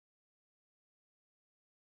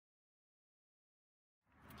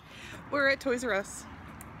We're at Toys R Us.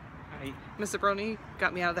 Hi. Mr. Brony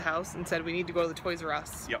got me out of the house and said we need to go to the Toys R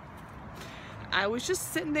Us. Yep. I was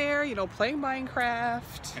just sitting there, you know, playing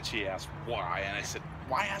Minecraft. And she asked why, and I said,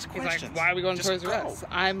 why ask questions? He's like, why are we going to Toys R Us?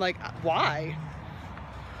 I'm like, why?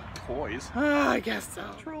 Toys. I guess so.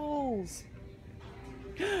 Trolls.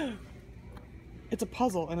 It's a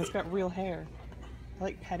puzzle and it's got real hair. I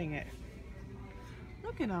like petting it.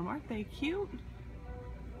 Look at them, aren't they cute?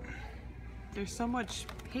 There's so much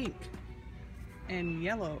pink and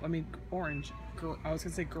yellow. I mean, orange. I was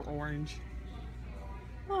gonna say orange.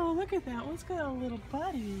 Oh, look at that. One's got a little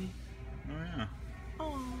buddy. Oh yeah.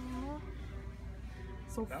 Aww.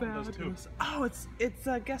 So that one does too. fabulous. Oh, it's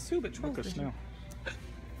Guess Who, but Trolls edition. Snail.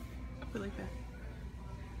 I like that.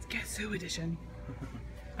 It's Guess Who edition.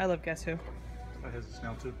 I love Guess Who. That has a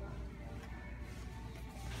snail too.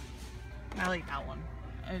 I like that one.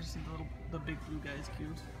 I just think the big blue guy is cute.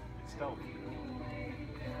 Stealth.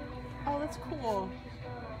 Oh, that's cool.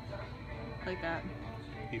 Like that.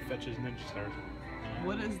 He fetches ninja stars.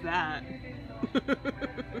 What is that?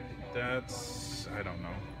 That's... I don't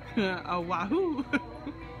know. A wahoo!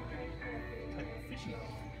 Fishy.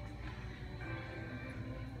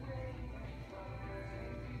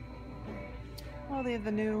 Oh, they have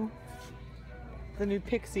the new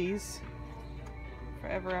Pixies.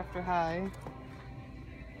 Forever After High.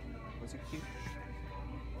 Those are cute.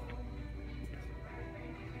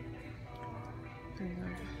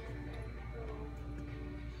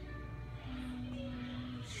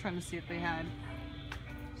 Just trying to see if they had.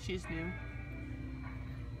 She's new.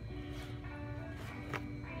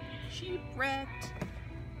 Shipwrecked.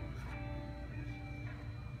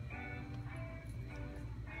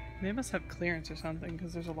 They must have clearance or something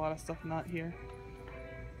because there's a lot of stuff not here.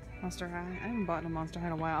 Monster High. I haven't bought a Monster High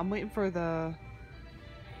in a while. I'm waiting for the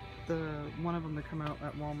one of them to come out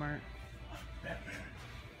at Walmart. Batman.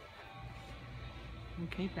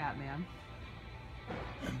 Okay, Batman.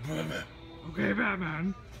 I'm Batman. Okay,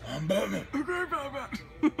 Batman. I'm Batman. Okay, Batman.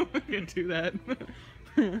 I can't do that.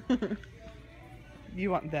 You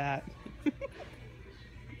want that.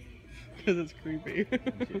 Because it's creepy. I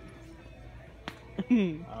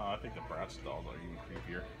think the Bratz dolls are even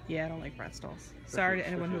creepier. Yeah, I don't like Bratz dolls. Sorry to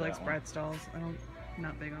anyone who likes Bratz dolls. I'm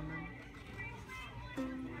not big on them.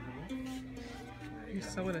 You're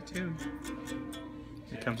so out of tune.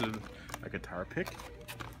 It comes with a guitar pick.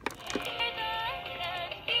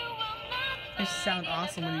 You sound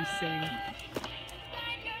awesome when you sing.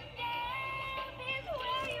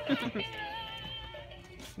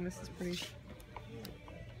 And this is pretty.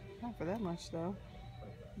 Not for that much though.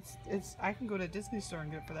 It's I can go to a Disney store and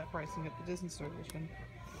get it for that price and get the Disney store version.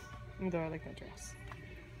 Although I like that dress.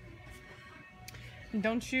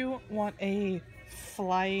 Don't you want a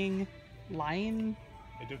flying lion?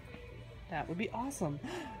 I do. That would be awesome.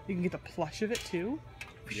 You can get the plush of it too.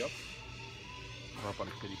 Yep. Or up on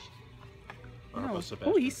a kitty. Or No. up on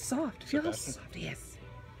Sebastian. Oh, he's soft. Feel how Sebastian? soft he is.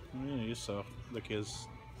 Yeah, he's soft. Look, his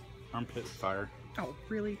armpit fire. Oh,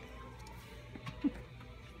 really?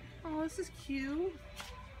 Oh, this is cute.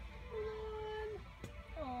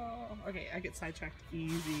 Oh, okay, I get sidetracked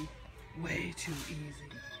easy. Way too easy.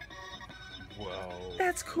 Whoa.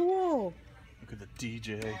 That's cool. Look at the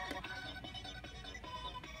DJ.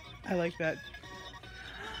 I like that.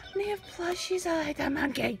 They have plushies. I like a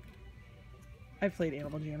monkey. I played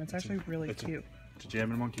Animal Jam. It's actually really cute. It's a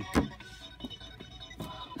jamming monkey.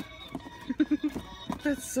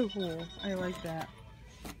 That's so cool. I like that.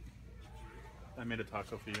 I made a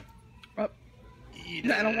taco for you. Oh. Eat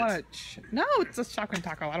No, I don't it. want it. No, it's a chocolate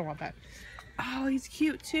taco. I don't want that. Oh, he's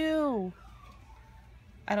cute too.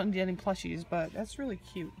 I don't need any plushies, but that's really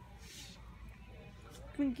cute.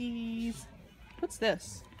 Twinkies. What's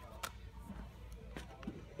this?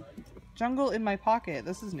 Jungle in my pocket.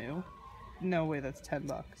 This is new. No way, that's $10.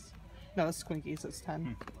 No, it's Twinkies. It's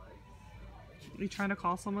 10. Are you trying to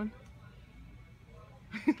call someone?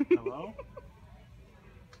 Hello?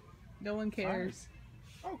 No one cares.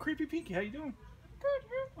 Oh, Creepy Pinky, how you doing?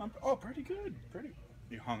 Good. Oh, pretty good. Pretty.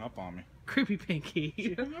 You hung up on me. Creepy Pinky.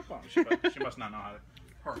 She hung up on me. She must not know how to.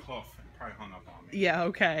 Her hoof probably hung up on me. Yeah,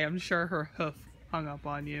 okay. I'm sure her hoof hung up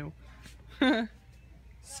on you.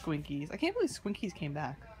 Squinkies. I can't believe Squinkies came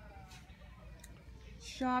back.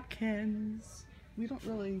 Shopkins. We don't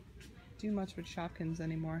really do much with Shopkins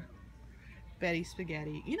anymore. Betty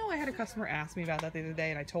Spaghetti. You know, I had a customer ask me about that the other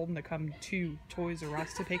day, and I told them to come to Toys R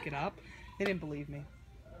Us to pick it up. They didn't believe me.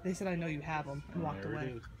 They said, I know you have them, and walked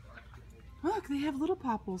away. Look, they have Little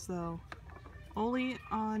Popples, though. Only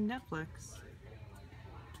on Netflix.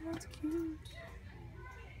 That's cute.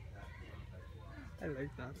 I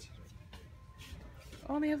like that.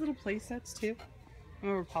 Oh, and they have little play sets, too. I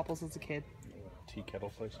remember Popples as a kid. Tea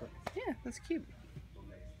kettle placer. Yeah, that's cute.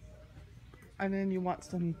 And then you want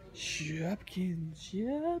some Shopkins.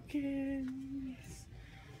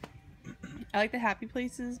 I like the happy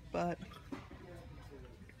places, but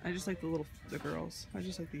I just like the girls. I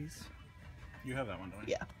just like these. You have that one, don't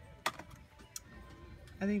you? Yeah.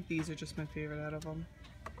 I think these are just my favorite out of them.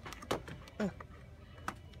 Ugh.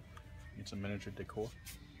 Need some miniature decor.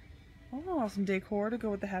 Oh, some decor to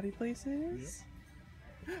go with the happy places.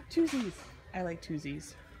 Yep. Twosies. I like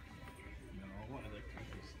twosies. No, I like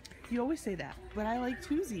twosies. You always say that, but I like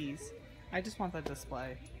twosies. I just want that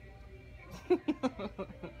display.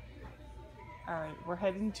 Alright, we're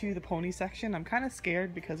heading to the pony section. I'm kind of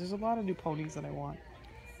scared because there's a lot of new ponies that I want.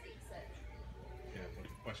 Yeah, but the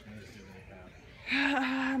question is, do they have?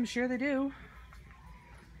 I'm sure they do.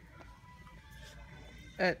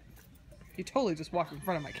 You totally just walked in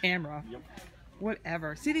front of my camera. Yep.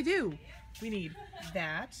 Whatever. See, they do. We need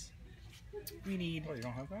that. We need Oh, you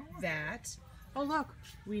don't have that one? that. Oh, look.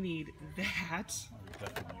 We need that. Oh, you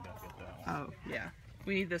definitely gotta get that one. Oh, yeah.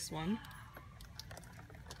 We need this one.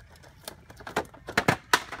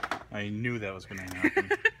 I knew that was gonna happen.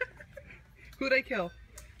 Who'd I kill?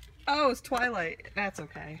 Oh, it's Twilight. That's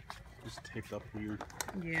okay. Just taped up weird.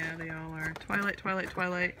 Yeah, they all are. Twilight, Twilight,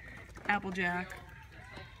 Twilight. Applejack.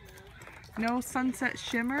 No Sunset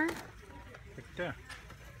Shimmer. Right there.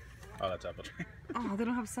 Oh, that's Applejack. Oh, they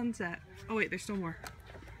don't have Sunset. Oh, wait, there's still more.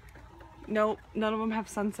 Nope, none of them have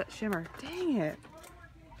Sunset Shimmer. Dang it.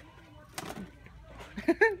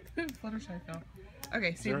 Fluttershy fell. Okay,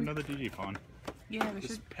 Is there another Digipon? Yeah, there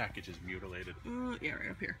This should. package is mutilated. Yeah,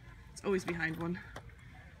 right up here. It's always behind one.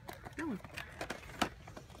 That one.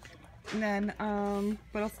 And then,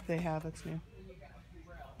 what else do they have that's new?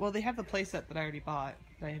 Well, they have the playset that I already bought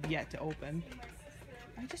that I have yet to open.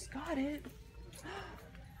 I just got it.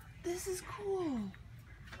 This is cool.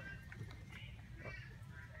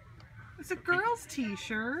 It's a girl's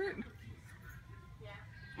t-shirt.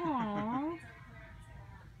 Aww.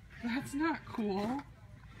 That's not cool.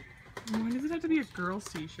 Why does it have to be a girl's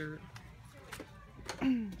t-shirt?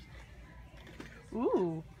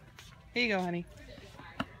 Ooh. Here you go, honey.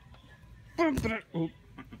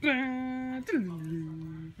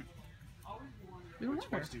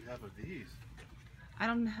 Which ones do you have of these? I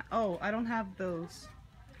don't have those.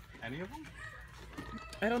 Any of them?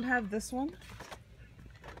 I don't have this one.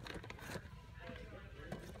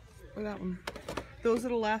 Or that one. Those are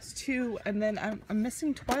the last two, and then I'm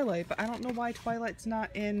missing Twilight, but I don't know why Twilight's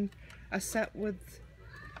not in a set with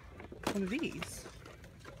one of these.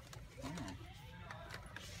 Oh.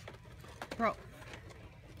 Bro.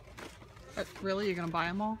 Really? You're gonna buy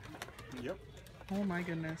them all? Yep. Oh my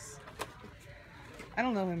goodness. I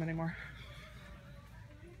don't know him anymore.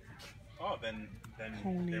 Oh, then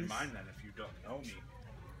Ponies. they're mine then if you don't know me.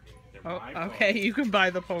 They're Oh, my okay, ponies. you can buy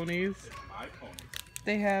the ponies. They're my ponies.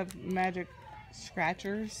 They have magic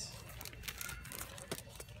scratchers.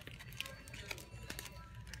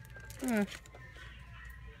 Huh.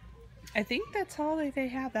 I think that's all they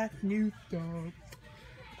have. That's new stuff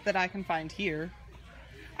that I can find here.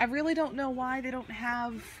 I really don't know why they don't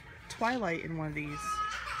have Twilight in one of these.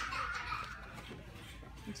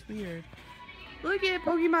 It's weird. Look at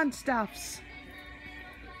Pokemon stuffs.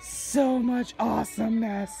 So much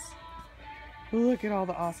awesomeness. Look at all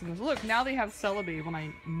the awesomeness. Look, now they have Celebi when I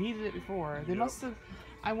needed it before. They must have...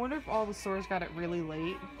 I wonder if all the stores got it really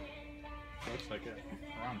late. Looks like it.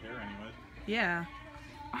 Around here anyways. Yeah.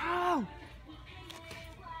 Oh!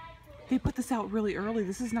 They put this out really early.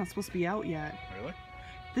 This is not supposed to be out yet. Really?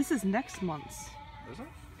 This is next month's. Is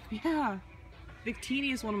it? Yeah.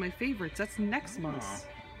 Victini is one of my favorites. That's next month's.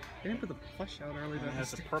 They didn't put the plush out early. And it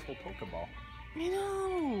has a purple Pokeball. I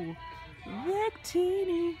know!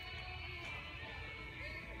 Victini!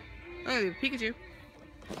 Oh, Pikachu.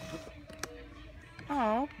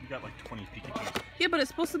 Oh. You got like 20 Pikachus. Yeah, but it's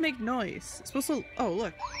supposed to make noise. It's supposed to... Oh,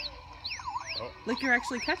 look. Oh, Like you're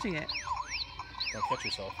actually catching it. don't catch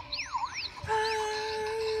yourself.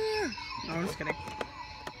 Ah! No, I'm just kidding.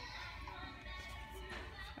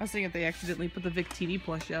 I was thinking if they accidentally put the Victini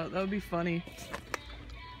plush out, that would be funny.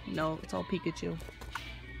 No, it's all Pikachu.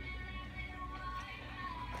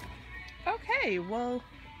 Okay, well,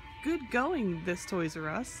 good going, this Toys R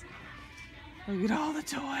Us. Look at all the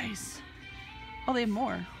toys. Oh, they have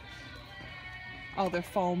more. Oh, they're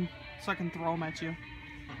foam, so I can throw them at you.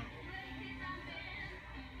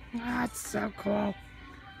 Ah, it's so cool.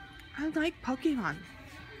 I like Pokemon.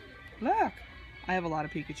 Look, I have a lot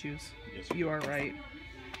of Pikachus. Yes, You are right.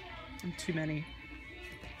 Too many.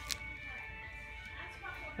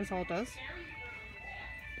 That's all it does?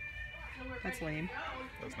 That's lame.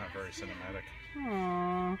 That's not very cinematic.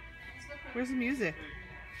 Aww. Where's the music?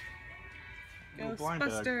 Little blind bag.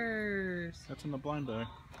 Ghostbusters! That's in the blind bag.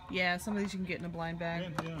 Yeah, some of these you can get in a blind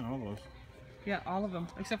bag. Yeah, all those. Yeah, all of them.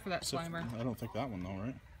 Except for that Slimer. I don't think that one though,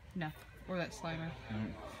 right? No. Or that Slimer.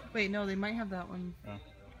 Right. Wait, no, they might have that one. Yeah.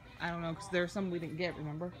 I don't know, because there are some we didn't get,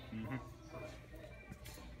 remember? Mm-hmm.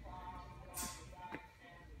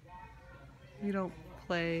 You don't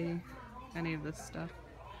play any of this stuff.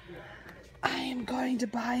 I am going to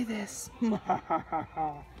buy this. Let's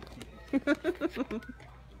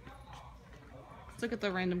look at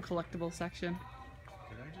the random collectible section.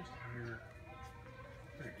 Did I just hear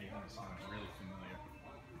a game that sounds really familiar?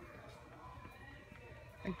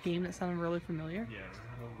 A game that sounded really familiar? Yeah, it's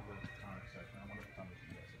right over the comic section. I wonder if Thomas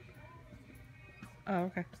can guess it. Oh,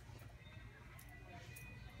 okay.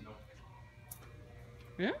 Nope.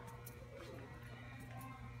 Yeah?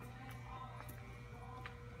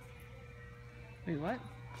 Wait, what?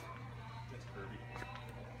 It's Kirby.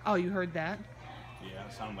 Oh, you heard that? Yeah,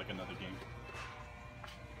 it sounded like another game.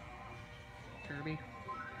 Kirby.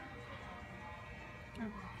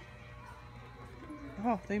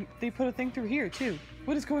 Oh, they put a thing through here, too.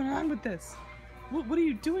 What is going on with this? What are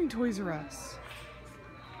you doing, Toys R Us?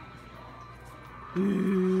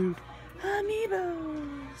 Ooh,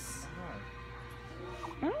 amiibos!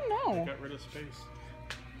 I don't know. They got rid of space.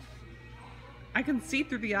 I can see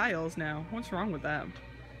through the aisles now. What's wrong with that?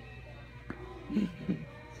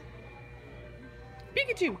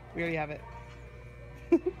 Pikachu! We already have it.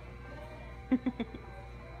 Don't you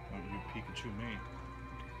Pikachu me.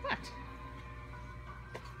 What?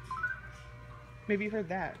 Maybe you heard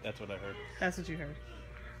that. That's what I heard. That's what you heard.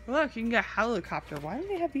 Look, you can get a helicopter. Why do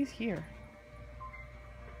they have these here?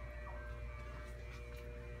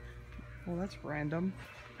 Well, that's random.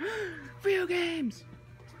 Video games!